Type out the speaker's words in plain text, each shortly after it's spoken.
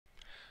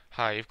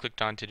Hi, you've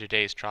clicked on to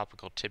today's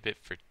tropical tidbit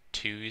for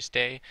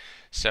Tuesday.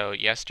 So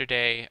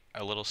yesterday,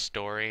 a little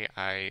story.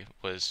 I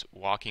was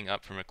walking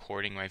up from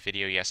recording my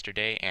video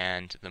yesterday,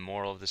 and the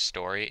moral of the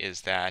story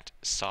is that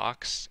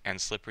socks and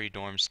slippery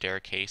dorm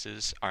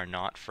staircases are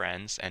not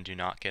friends and do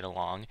not get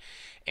along.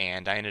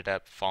 And I ended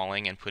up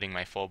falling and putting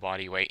my full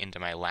body weight into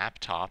my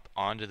laptop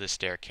onto the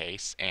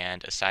staircase.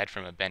 And aside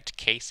from a bent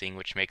casing,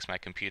 which makes my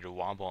computer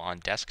wobble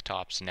on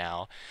desktops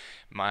now,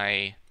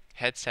 my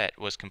headset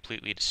was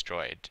completely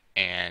destroyed,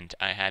 and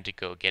I had to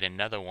go get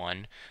another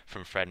one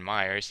from Fred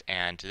Meyer's,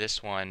 and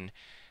this one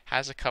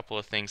has a couple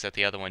of things that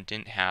the other one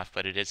didn't have,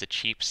 but it is a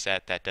cheap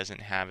set that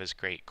doesn't have as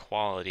great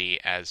quality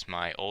as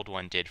my old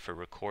one did for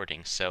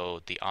recording,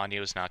 so the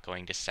audio is not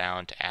going to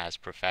sound as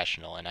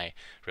professional, and I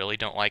really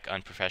don't like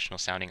unprofessional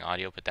sounding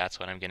audio, but that's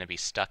what I'm going to be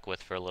stuck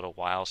with for a little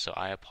while, so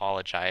I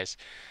apologize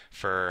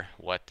for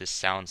what this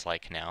sounds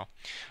like now.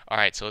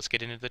 Alright, so let's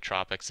get into the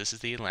tropics. This is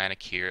the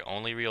Atlantic here.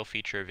 Only real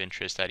feature of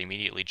interest that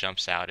immediately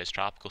jumps out is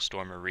Tropical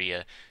Storm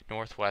Maria,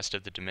 northeast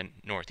of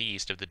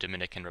the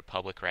Dominican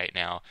Republic right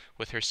now,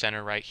 with her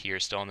center right here,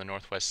 still on the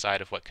northwest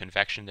side of what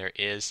convection there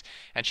is,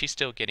 and she's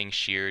still getting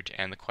sheared,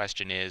 and the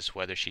question is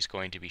whether she's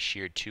going to be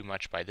sheared too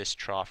much by this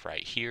trough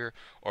right here,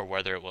 or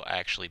whether it will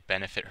actually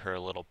benefit her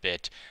a little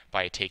bit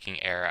by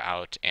taking air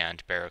out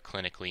and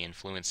baroclinically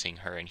influencing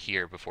her in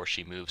here before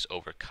she moves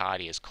over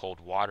Kadia's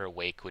cold water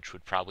wake, which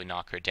would probably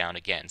knock her down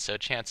again. So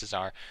chances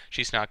are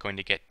she's not going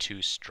to get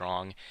too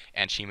strong,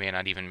 and she may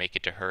not even make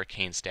it to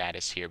hurricane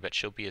status here, but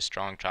she'll be a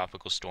strong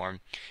tropical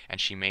storm,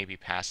 and she may be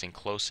passing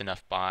close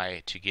enough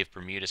by to give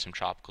Bermuda some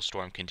tropical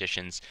storm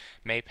conditions,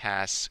 may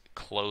pass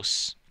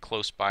close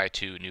by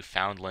to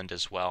Newfoundland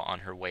as well on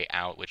her way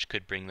out, which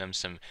could bring them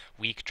some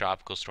weak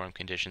tropical storm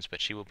conditions,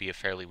 but she will be a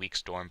fairly weak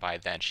storm by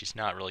then. She's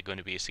not really going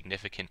to be a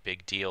significant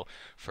big deal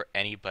for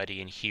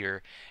anybody in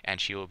here, and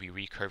she will be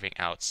recurving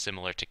out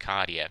similar to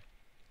Katia.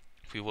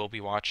 We will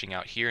be watching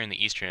out here in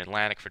the eastern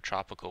Atlantic for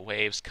tropical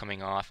waves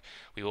coming off.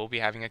 We will be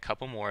having a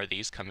couple more of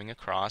these coming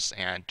across,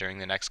 and during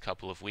the next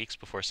couple of weeks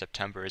before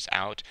September is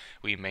out,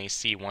 we may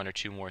see one or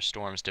two more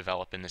storms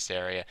develop in this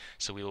area,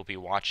 so we will be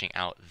watching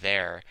out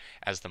there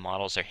as the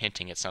models are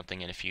hinting at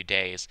something in a few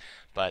days.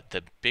 But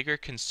the bigger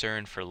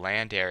concern for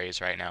land areas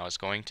right now is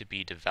going to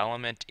be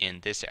development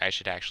in this. I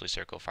should actually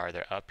circle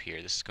farther up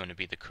here. This is going to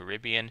be the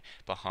Caribbean,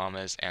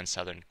 Bahamas, and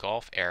Southern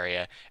Gulf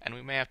area, and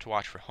we may have to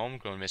watch for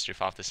homegrown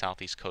mischief off the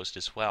southeast coast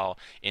as well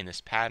in this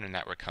pattern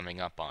that we're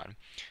coming up on.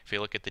 If we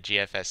look at the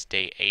GFS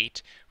day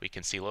 8, we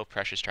can see low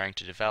pressure starting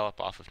to develop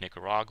off of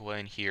Nicaragua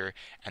in here,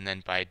 and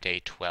then by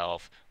day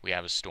 12 we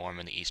have a storm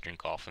in the eastern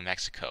Gulf of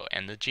Mexico.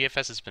 And the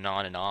GFS has been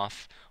on and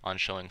off on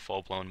showing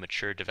full-blown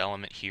mature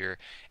development here,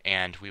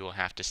 and we will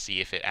have to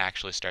see if it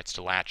actually starts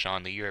to latch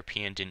on. The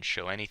European didn't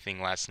show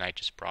anything last night,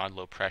 just broad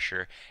low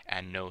pressure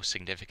and no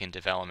significant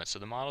development. So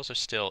the models are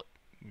still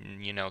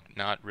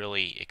not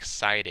really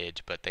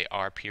excited, but they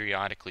are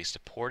periodically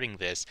supporting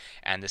this,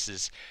 and this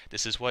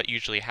is what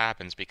usually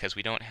happens because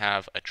we don't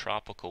have a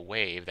tropical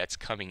wave that's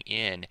coming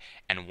in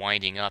and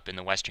winding up in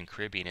the Western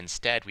Caribbean.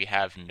 Instead, we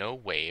have no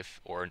wave,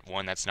 or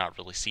one that's not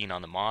really seen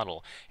on the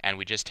model, and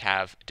we just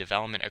have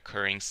development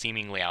occurring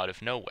seemingly out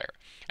of nowhere.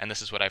 And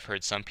this is what I've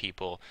heard some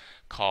people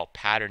call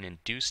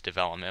pattern-induced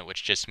development,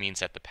 which just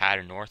means that the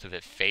pattern north of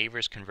it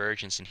favors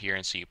convergence in here,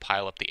 and so you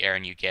pile up the air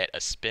and you get a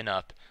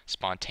spin-up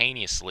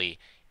spontaneously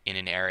in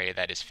an area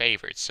that is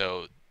favored.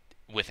 So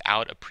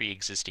without a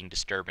pre-existing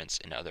disturbance,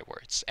 in other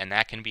words. And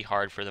that can be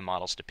hard for the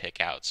models to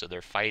pick out, so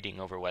they're fighting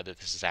over whether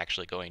this is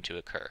actually going to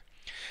occur.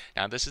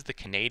 Now this is the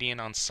Canadian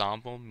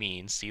ensemble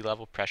mean sea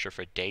level pressure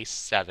for day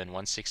 7,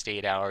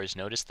 168 hours.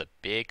 Notice the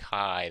big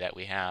high that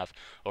we have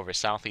over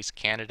southeast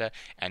Canada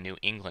and New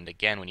England.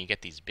 Again, when you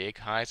get these big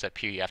highs up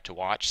here, you have to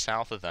watch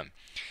south of them.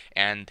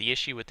 And the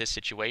issue with this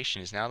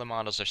situation is now the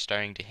models are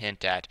starting to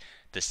hint at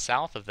the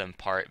south of them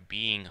part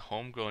being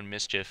homegrown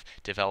mischief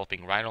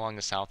developing right along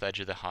the south edge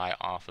of the high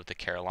off of the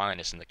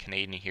Carolinas. And the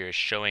Canadian here is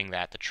showing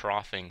that the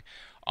troughing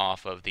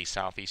off of the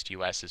southeast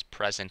U.S. is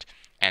present,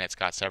 and it's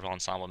got several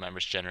ensemble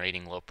members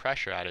generating low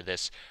pressure out of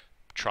this.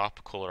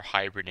 Tropical or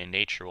hybrid in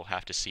nature, we'll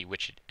have to see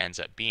which it ends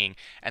up being.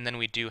 And then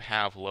we do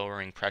have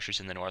lowering pressures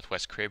in the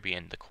northwest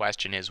Caribbean. The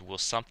question is, will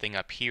something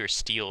up here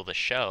steal the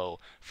show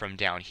from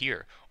down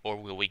here, or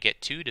will we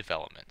get two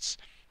developments?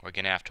 We're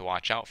going to have to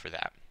watch out for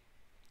that.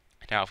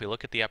 Now, if we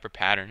look at the upper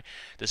pattern,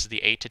 this is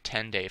the 8 to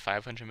 10 day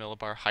 500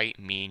 millibar height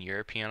mean,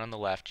 European on the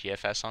left,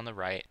 GFS on the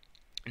right.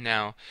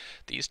 Now,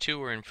 these two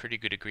were in pretty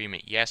good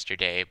agreement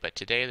yesterday, but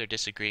today they're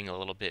disagreeing a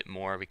little bit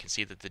more. We can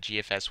see that the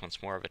GFS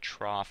wants more of a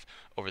trough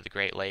over the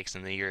Great Lakes,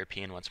 and the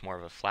European wants more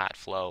of a flat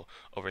flow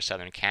over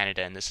southern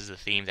Canada, and this is a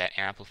theme that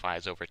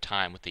amplifies over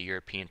time, with the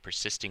European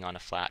persisting on a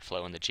flat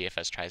flow, and the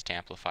GFS tries to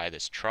amplify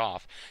this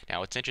trough.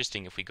 Now, it's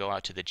interesting, if we go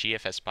out to the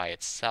GFS by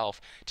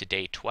itself to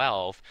day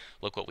 12,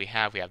 look what we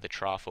have. We have the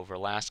trough over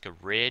Alaska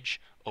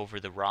Ridge,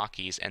 over the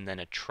Rockies, and then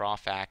a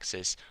trough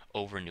axis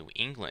over New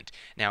England.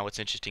 Now, what's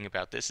interesting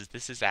about this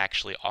is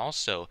actually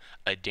also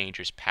a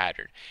dangerous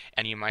pattern.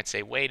 And you might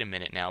say, wait a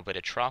minute now, but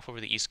a trough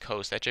over the East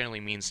Coast, that generally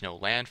means no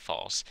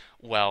landfalls.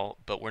 Well,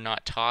 but we're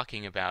not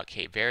talking about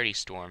Cape Verde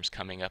storms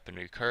coming up and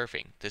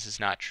recurving. This is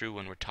not true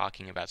when we're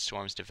talking about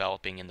storms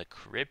developing in the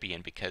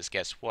Caribbean because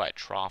guess what?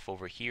 Trough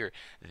over here,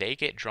 they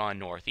get drawn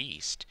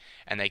northeast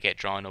and they get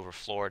drawn over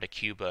Florida,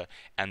 Cuba,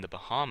 and the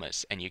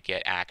Bahamas, and you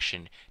get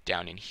action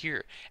down in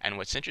here. And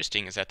what's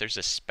interesting is that there's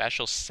a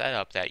special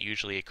setup that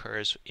usually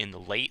occurs in the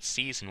late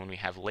season when we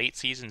have late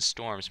season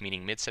storms,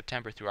 meaning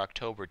mid-September through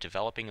October,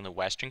 developing in the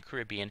Western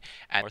Caribbean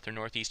and north or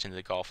northeast into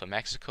the Gulf of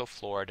Mexico,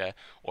 Florida,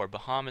 or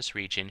Bahamas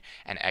region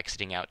and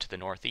exiting out to the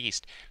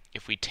northeast.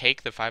 If we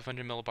take the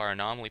 500 millibar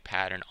anomaly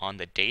pattern on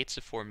the dates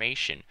of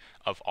formation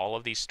of all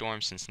of these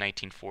storms since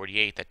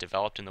 1948 that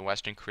developed in the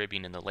Western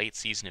Caribbean in the late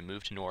season and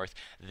moved north,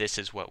 this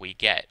is what we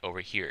get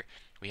over here.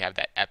 We have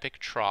that epic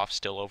trough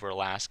still over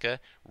Alaska,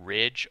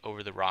 ridge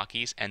over the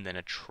Rockies, and then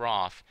a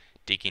trough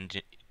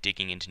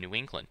digging into New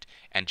England,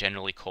 and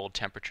generally cold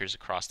temperatures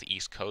across the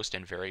East Coast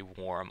and very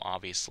warm,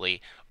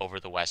 obviously,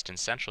 over the West and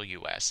Central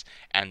U.S.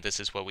 And this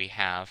is what we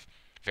have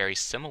very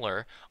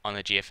similar on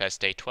the GFS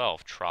Day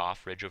 12,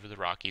 trough, ridge over the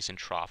Rockies, and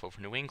trough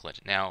over New England.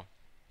 Now,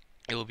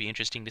 it will be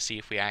interesting to see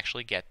if we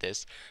actually get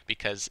this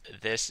because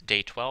this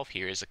day 12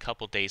 here is a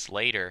couple days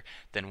later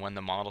than when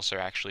the models are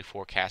actually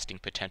forecasting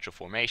potential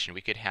formation. We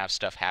could have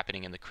stuff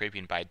happening in the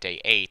Caribbean by day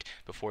 8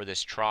 before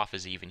this trough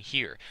is even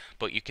here.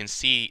 But you can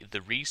see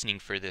the reasoning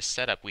for this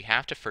setup. We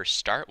have to first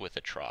start with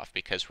a trough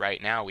because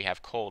right now we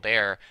have cold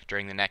air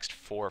during the next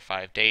 4 or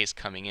 5 days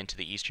coming into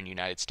the eastern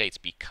United States.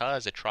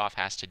 Because a trough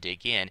has to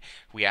dig in,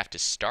 we have to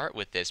start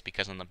with this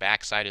because on the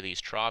back side of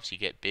these troughs you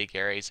get big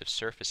areas of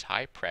surface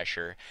high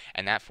pressure,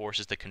 and that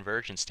forces the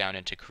convergence down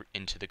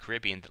into the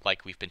Caribbean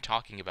like we've been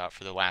talking about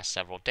for the last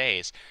several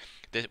days.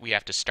 That we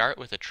have to start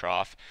with a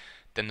trough,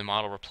 then the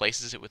model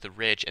replaces it with a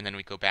ridge, and then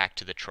we go back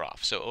to the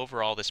trough. So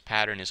overall this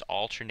pattern is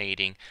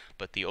alternating,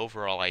 but the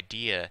overall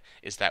idea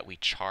is that we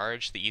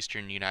charge the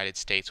eastern United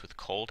States with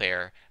cold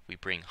air, we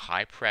bring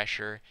high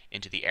pressure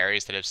into the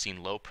areas that have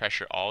seen low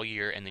pressure all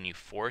year, and then you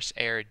force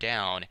air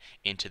down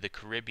into the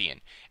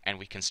Caribbean, and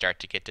we can start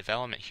to get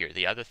development here.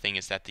 The other thing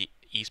is that the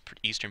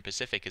Eastern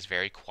Pacific is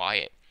very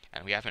quiet.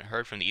 And we haven't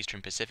heard from the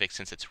Eastern Pacific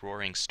since its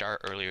roaring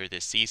start earlier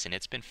this season.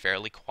 It's been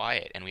fairly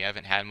quiet, and we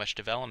haven't had much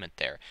development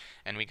there.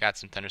 And we got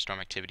some thunderstorm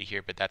activity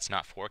here, but that's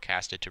not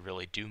forecasted to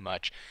really do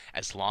much.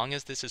 As long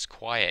as this is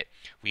quiet,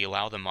 we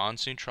allow the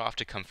monsoon trough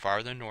to come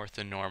farther north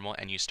than normal,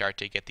 and you start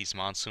to get these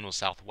monsoonal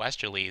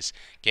southwesterlies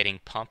getting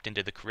pumped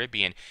into the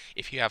Caribbean.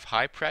 If you have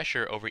high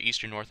pressure over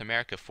eastern North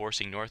America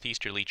forcing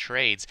northeasterly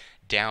trades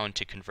down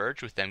to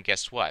converge with them,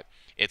 guess what?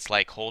 It's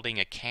like holding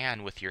a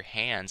can with your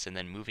hands and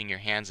then moving your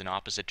hands in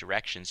opposite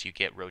directions. You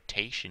get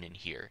rotation in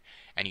here,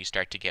 and you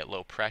start to get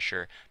low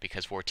pressure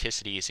because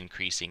vorticity is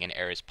increasing and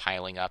air is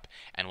piling up,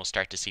 and we'll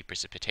start to see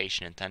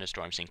precipitation and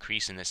thunderstorms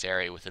increase in this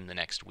area within the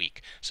next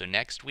week. So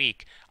next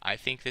week, I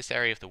think this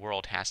area of the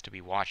world has to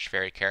be watched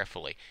very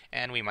carefully,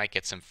 and we might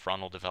get some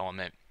frontal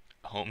development,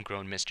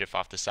 homegrown mischief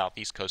off the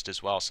southeast coast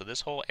as well. So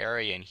this whole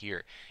area in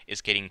here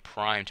is getting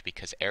primed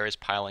because air is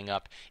piling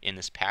up in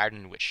this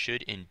pattern, which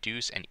should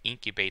induce and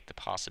incubate the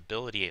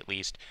possibility, at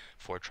least,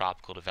 for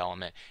tropical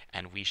development,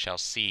 and we shall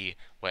see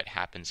what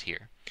happens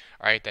here.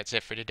 All right, that's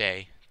it for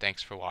today.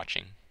 Thanks for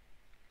watching.